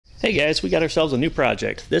Hey guys, we got ourselves a new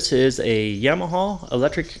project. This is a Yamaha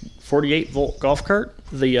electric 48 volt golf cart.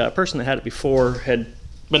 The person that had it before had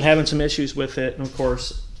been having some issues with it, and of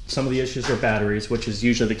course some of the issues are batteries, which is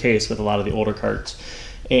usually the case with a lot of the older carts.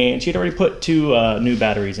 And she'd already put two new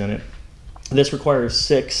batteries in it. This requires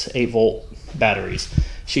 6 8-volt batteries.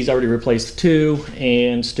 She's already replaced 2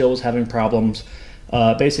 and still was having problems.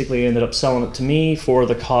 Basically ended up selling it to me for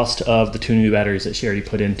the cost of the 2 new batteries that she already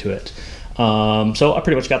put into it. So I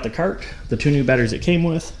pretty much got the cart, the 2 new batteries it came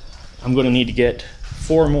with. I'm going to need to get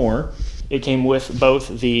 4 more. It came with both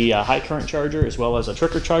the high current charger as well as a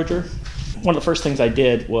trigger charger. One of the first things I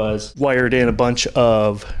did was wired in a bunch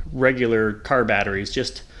of regular car batteries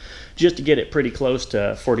just to get it pretty close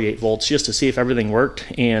to 48 volts, just to see if everything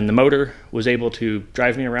worked. And the motor was able to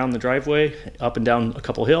drive me around the driveway, up and down a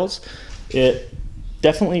couple hills. It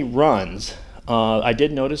definitely runs. I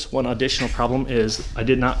did notice one additional problem is I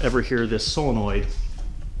did not ever hear this solenoid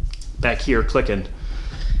back here clicking.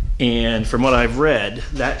 And from what I've read,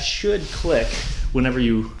 that should click whenever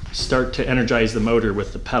you start to energize the motor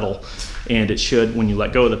with the pedal. And it should, when you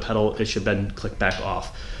let go of the pedal, it should then click back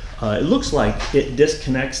off. It looks like it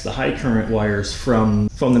disconnects the high current wires from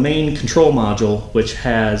the main control module, which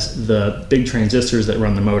has the big transistors that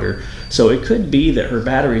run the motor. So it could be that her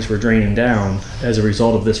batteries were draining down as a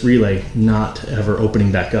result of this relay not ever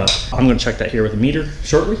opening back up. I'm going to check that here with a meter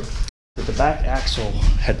shortly. The back axle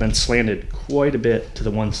had been slanted quite a bit to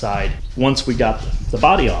the one side. Once we got the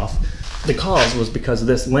body off, the cause was because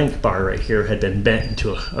this link bar right here had been bent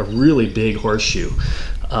into a really big horseshoe.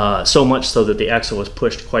 So much so that the axle was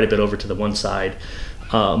pushed quite a bit over to the one side.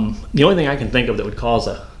 The only thing I can think of that would cause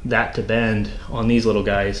that to bend on these little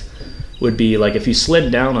guys would be like if you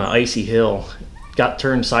slid down an icy hill, got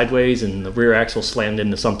turned sideways, and the rear axle slammed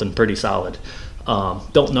into something pretty solid.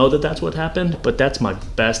 Don't know that that's what happened, but that's my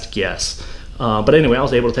best guess. But anyway, I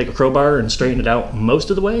was able to take a crowbar and straighten it out most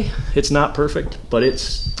of the way. It's not perfect, but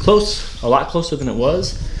it's close, a lot closer than it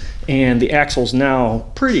was. And the axle's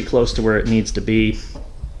now pretty close to where it needs to be.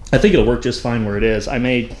 I think it'll work just fine where it is. I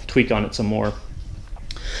may tweak on it some more.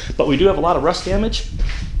 But we do have a lot of rust damage.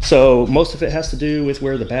 So most of it has to do with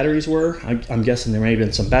where the batteries were. I'm guessing there may have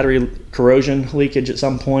been some battery corrosion leakage at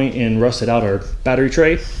some point and rusted out our battery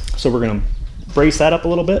tray. So we're gonna brace that up a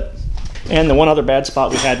little bit. And the one other bad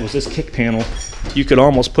spot we had was this kick panel. You could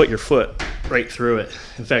almost put your foot right through it.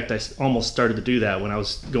 In fact, I almost started to do that when I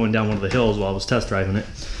was going down one of the hills while I was test driving it.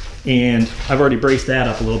 And I've already braced that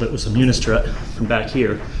up a little bit with some unistrut from back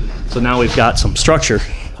here. So now we've got some structure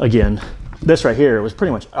again. This right here was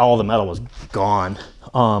pretty much all the metal was gone.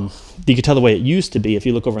 You could tell the way it used to be. If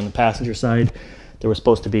you look over on the passenger side, there was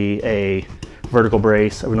supposed to be a vertical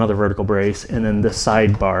brace or another vertical brace, and then this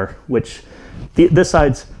side bar, which this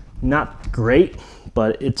side's not great,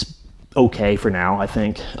 but it's okay for now, I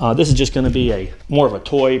think. This is just going to be more of a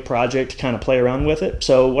toy project to kind of play around with it.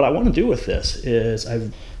 So what I want to do with this is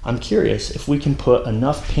I'm curious if we can put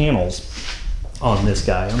enough panels on this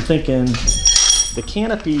guy. I'm thinking the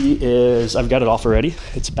canopy is, I've got it off already.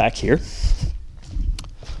 It's back here.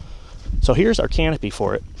 So here's our canopy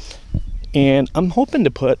for it. And I'm hoping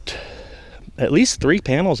to put at least 3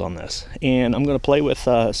 panels on this. And I'm going to play with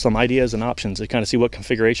some ideas and options to kind of see what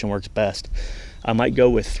configuration works best. I might go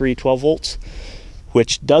with 3 12 volts,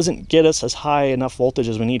 which doesn't get us as high enough voltage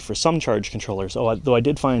as we need for some charge controllers. Though I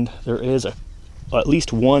did find there is at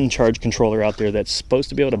least one charge controller out there that's supposed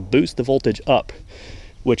to be able to boost the voltage up,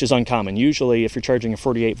 which is uncommon. Usually if you're charging a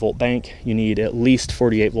 48 volt bank, you need at least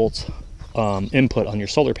 48 volts input on your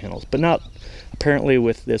solar panels, but not apparently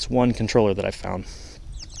with this one controller that I found.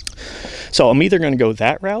 So I'm either going to go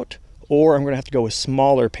that route, or I'm going to have to go with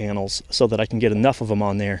smaller panels so that I can get enough of them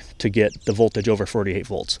on there to get the voltage over 48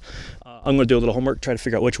 volts. I'm going to do a little homework, try to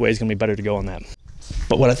figure out which way is going to be better to go on that.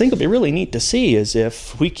 But what I think will be really neat to see is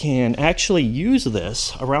if we can actually use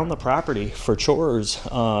this around the property for chores,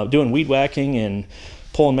 doing weed whacking and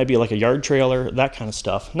pulling maybe like a yard trailer, that kind of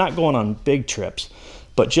stuff. Not going on big trips,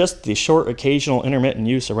 but just the short, occasional, intermittent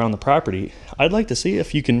use around the property. I'd like to see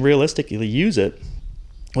if you can realistically use it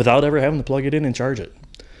without ever having to plug it in and charge it.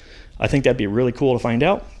 I think that'd be really cool to find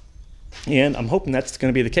out, and I'm hoping that's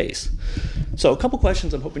going to be the case. So a couple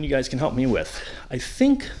questions I'm hoping you guys can help me with. I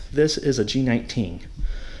think this is a G19,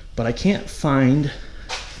 but I can't find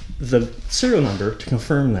the serial number to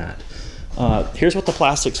confirm that. Here's what the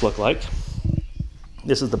plastics look like.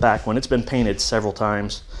 This is the back one. It's been painted several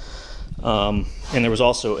times. And there was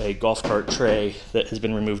also a golf cart tray that has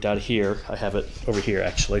been removed out of here. I have it over here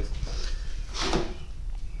actually.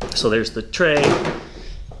 So there's the tray,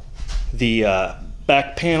 the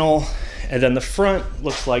back panel, and then the front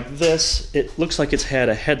looks like this. It looks like it's had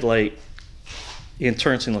a headlight and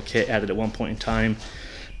turn signal kit added at one point in time,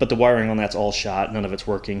 but the wiring on that's all shot, none of it's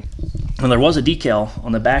working. And there was a decal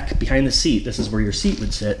on the back behind the seat, this is where your seat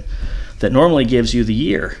would sit, that normally gives you the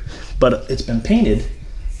year, but it's been painted,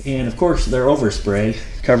 and of course their overspray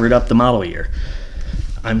covered up the model year.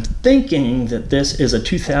 I'm thinking that this is a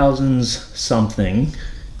 2000s something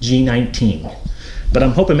G19, but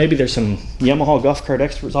I'm hoping maybe there's some Yamaha golf cart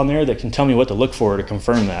experts on there that can tell me what to look for to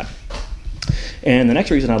confirm that. And the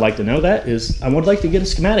next reason I'd like to know that is I would like to get a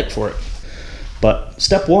schematic for it. But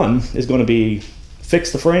step one is going to be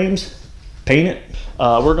fix the frames, paint it.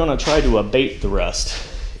 We're going to try to abate the rust,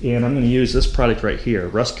 and I'm going to use this product right here,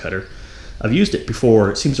 rust cutter. I've used it before,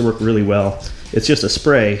 it seems to work really well. It's just a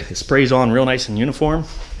spray, it sprays on real nice and uniform.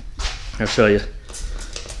 I'll show you.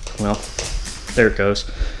 Well, there it goes.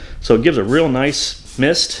 So it gives a real nice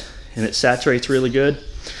mist and it saturates really good.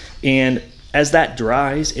 And as that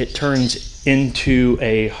dries, it turns into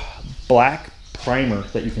a black primer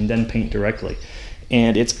that you can then paint directly.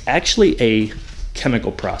 And it's actually a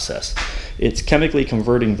chemical process. It's chemically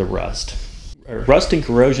converting the rust. Rust and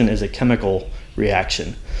corrosion is a chemical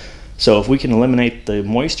reaction. So if we can eliminate the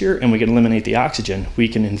moisture and we can eliminate the oxygen, we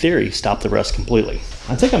can, in theory, stop the rust completely.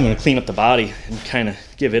 I think I'm going to clean up the body and kind of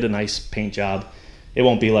give it a nice paint job. It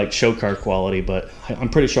won't be like show car quality, but I'm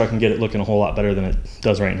pretty sure I can get it looking a whole lot better than it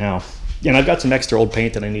does right now. And I've got some extra old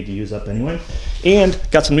paint that I need to use up anyway, and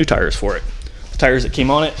got some new tires for it. The tires that came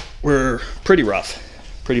on it were pretty rough,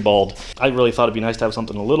 pretty bald. I really thought it'd be nice to have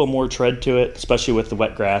something a little more tread to it, especially with the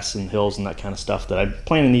wet grass and hills and that kind of stuff that I'm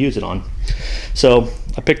planning to use it on. So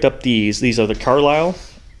I picked up these. These are the Carlisle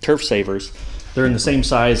Turf Savers. They're in the same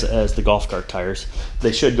size as the golf cart tires.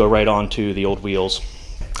 They should go right onto the old wheels.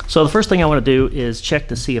 So the first thing I want to do is check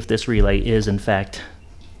to see if this relay is in fact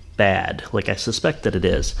bad, like I suspect that it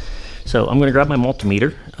is. So I'm going to grab my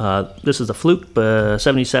multimeter. This is a Fluke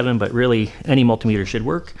 77, but really any multimeter should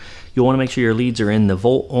work. You'll want to make sure your leads are in the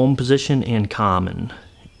volt ohm position and common.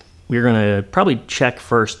 We're going to probably check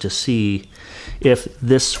first to see if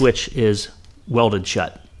this switch is welded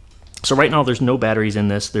shut. So right now there's no batteries in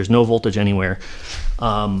this, there's no voltage anywhere.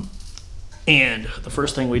 And the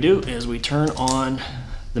first thing we do is we turn on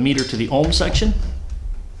the meter to the ohm section.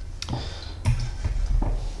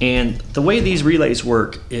 And the way these relays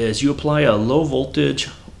work is you apply a low voltage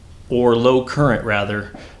or low current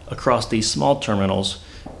rather across these small terminals,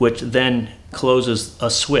 which then closes a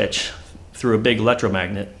switch through a big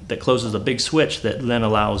electromagnet that closes a big switch that then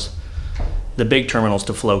allows the big terminals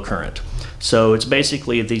to flow current. So it's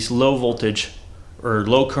basically these low voltage or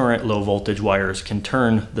low current, low voltage wires can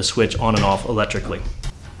turn the switch on and off electrically.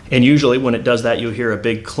 And usually when it does that, you'll hear a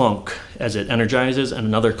big clunk as it energizes and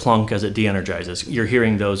another clunk as it de-energizes. You're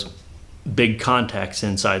hearing those big contacts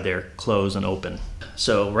inside there close and open.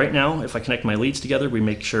 So right now, if I connect my leads together, we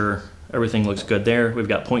make sure everything looks good there. We've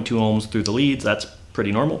got 0.2 ohms through the leads, that's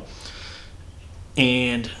pretty normal.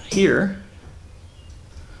 And here,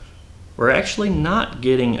 we're actually not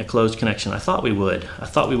getting a closed connection. I thought we would. I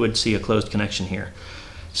thought we would see a closed connection here.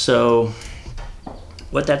 So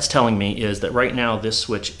what that's telling me is that right now this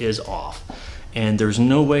switch is off and there's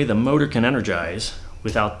no way the motor can energize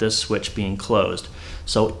without this switch being closed.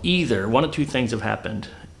 So either one of two things have happened.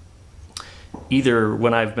 Either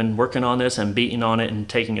when I've been working on this and beating on it and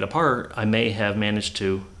taking it apart, I may have managed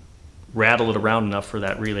to rattle it around enough for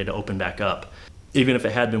that relay to open back up. Even if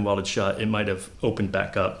it had been welded shut, it might have opened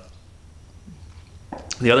back up.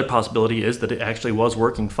 The other possibility is that it actually was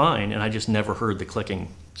working fine and I just never heard the clicking.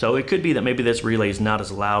 So it could be that maybe this relay is not as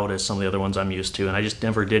loud as some of the other ones I'm used to, and I just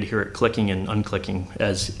never did hear it clicking and unclicking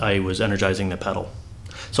as I was energizing the pedal.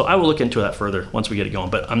 So I will look into that further once we get it going,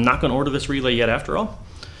 but I'm not going to order this relay yet after all,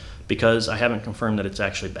 because I haven't confirmed that it's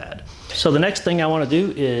actually bad. So the next thing I want to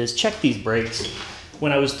do is check these brakes.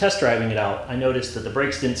 When I was test driving it out, I noticed that the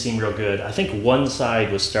brakes didn't seem real good. I think one side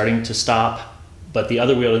was starting to stop, but the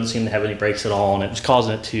other wheel didn't seem to have any brakes at all, and it was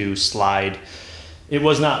causing it to slide. It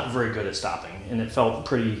was not very good at stopping, and it felt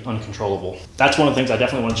pretty uncontrollable. That's one of the things I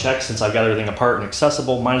definitely want to check since I've got everything apart and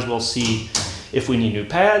accessible. Might as well see if we need new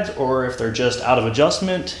pads or if they're just out of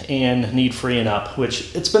adjustment and need freeing up,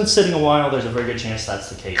 which it's been sitting a while. There's a very good chance that's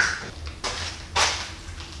the case.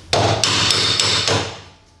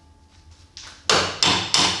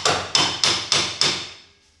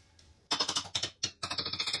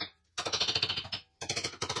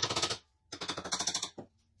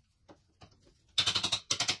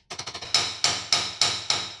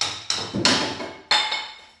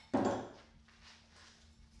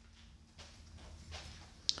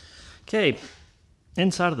 Okay,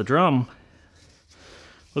 inside of the drum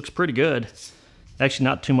looks pretty good. Actually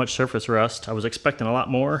not too much surface rust. I was expecting a lot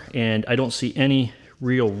more, and I don't see any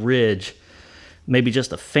real ridge maybe just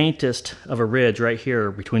the faintest of a ridge right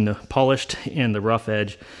here between the polished and the rough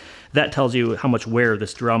edge. That tells you how much wear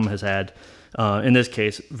this drum has had. In this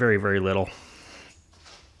case, very, very little.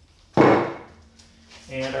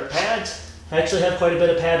 And our pads actually have quite a bit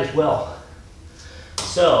of pad as well.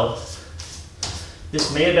 So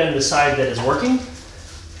this may have been the side that is working,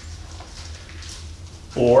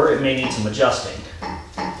 or it may need some adjusting.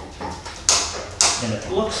 And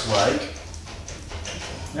it looks like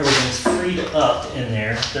everything's freed up in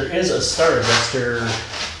there. There is a star adjuster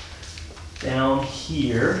down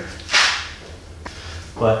here,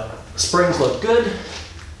 but springs look good.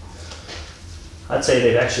 I'd say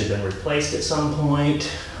they've actually been replaced at some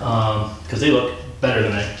point because they look better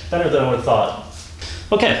than I would have thought.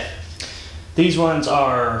 Okay, these ones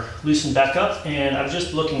are loosened back up, and I was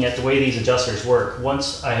just looking at the way these adjusters work.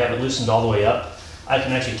 Once I have it loosened all the way up, I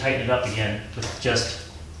can actually tighten it up again with just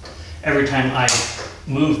every time I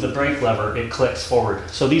move the brake lever, it clicks forward.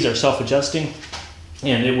 So these are self-adjusting,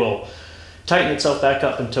 and it will tighten itself back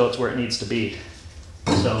up until it's where it needs to be.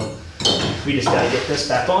 So we just got to get this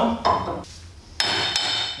back on.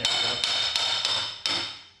 There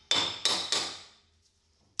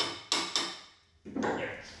we go. There.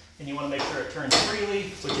 And you want to make sure it turns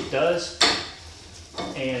freely, which it does.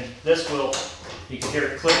 And this will, you can hear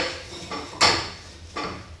it click.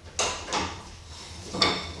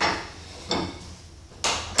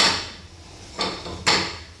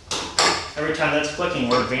 Every time that's clicking,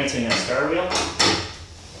 we're advancing that star wheel.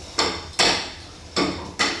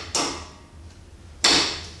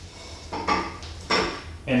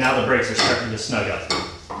 And now the brakes are starting to snug up.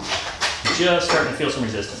 Just starting to feel some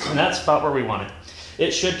resistance. And that's about where we want it.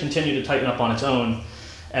 It should continue to tighten up on its own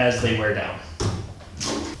as they wear down.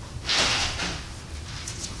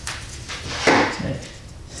 Okay.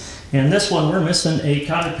 And this one, we're missing a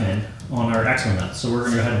cotter pin on our axle nut, so we're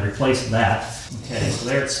going to go ahead and replace that. Okay, so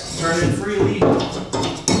there it's turning freely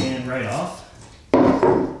and right off.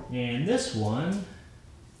 And this one,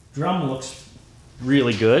 drum looks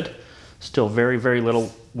really good. Still very, very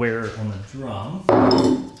little wear on the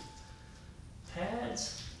drum.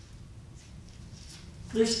 Pads,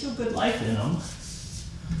 there's still good life in them.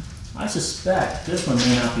 I suspect this one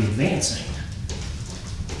may not be advancing.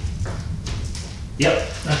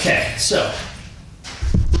 Yep, okay, so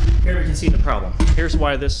here we can see the problem. Here's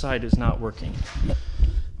why this side is not working.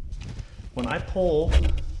 When I pull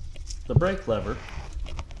the brake lever,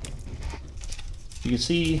 you can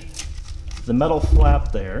see the metal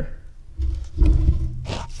flap there.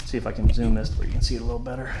 Let's see if I can zoom this where you can see it a little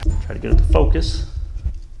better. Try to get it to focus.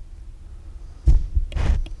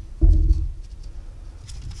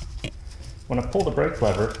 When I pull the brake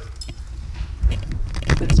lever,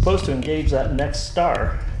 it's supposed to engage that next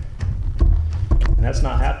star, and that's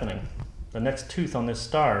not happening. The next tooth on this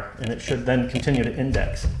star, and it should then continue to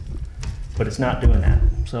index, but it's not doing that.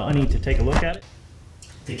 So I need to take a look at it.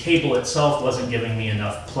 The cable itself wasn't giving me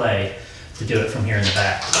enough play to do it from here in the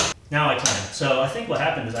back. Now I can. So I think what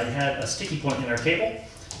happened is I had a sticky point in our cable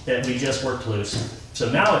that we just worked loose.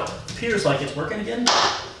 So now it appears like it's working again.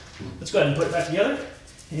 Let's go ahead and put it back together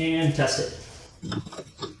and test it.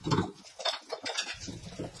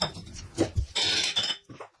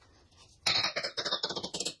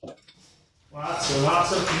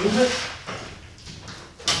 Lots of movement.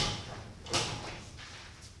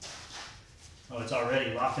 Oh, it's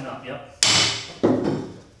already locking up, yep.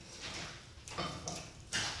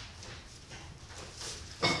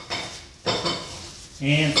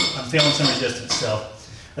 And I'm feeling some resistance, so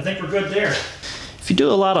I think we're good there. If you do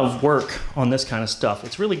a lot of work on this kind of stuff,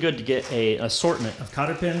 it's really good to get an assortment of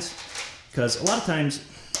cotter pins, because a lot of times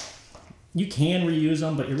you can reuse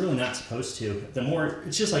them, but you're really not supposed to. The more,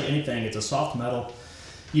 it's just like anything, it's a soft metal.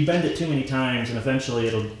 You bend it too many times and eventually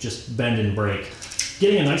it'll just bend and break.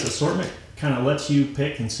 Getting a nice assortment kind of lets you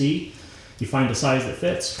pick and see. You find a size that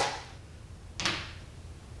fits.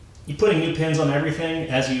 You putting new pins on everything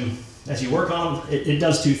as you work on them, it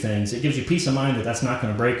does two things. It gives you peace of mind that that's not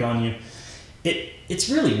going to break on you. It's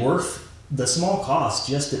really worth the small cost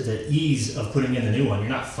just at the ease of putting in the new one. You're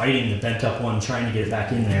not fighting the bent up one trying to get it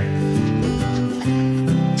back in there.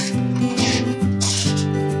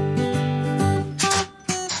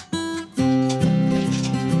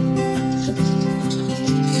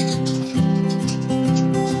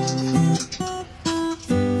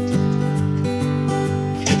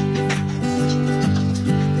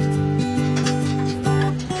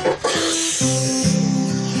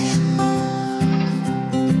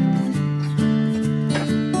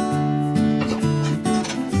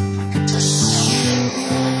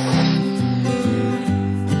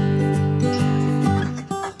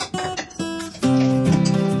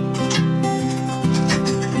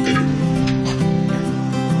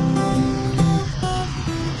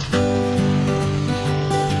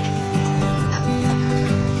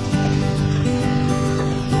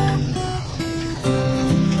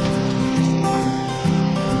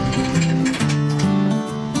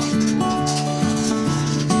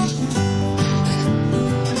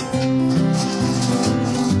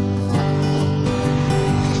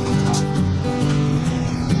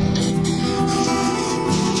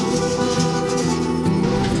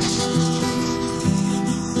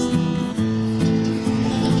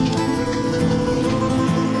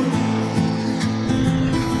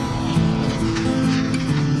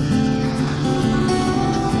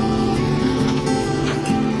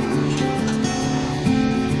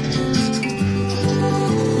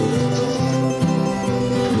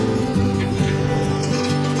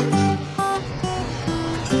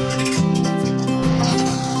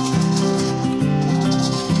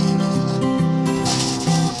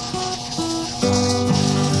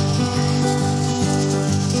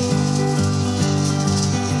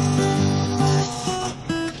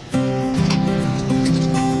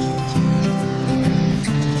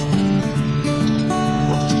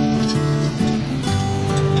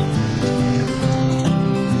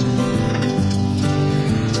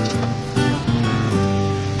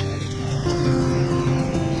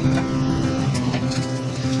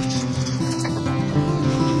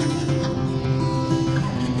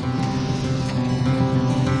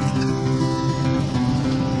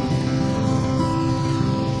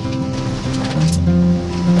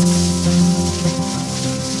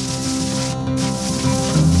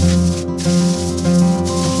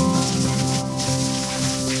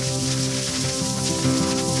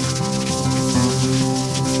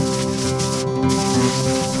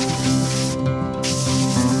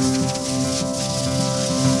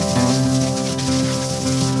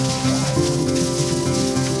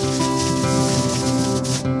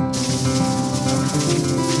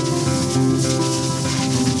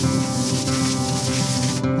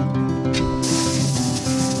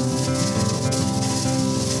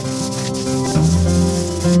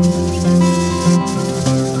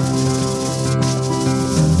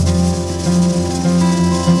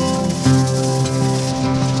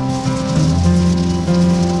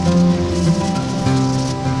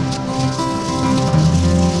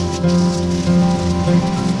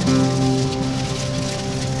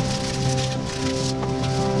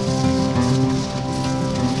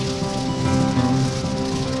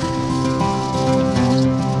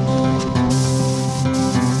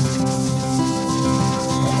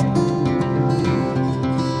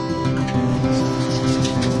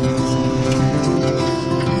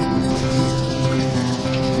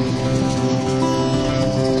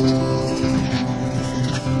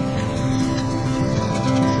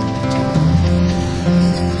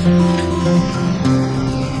 you.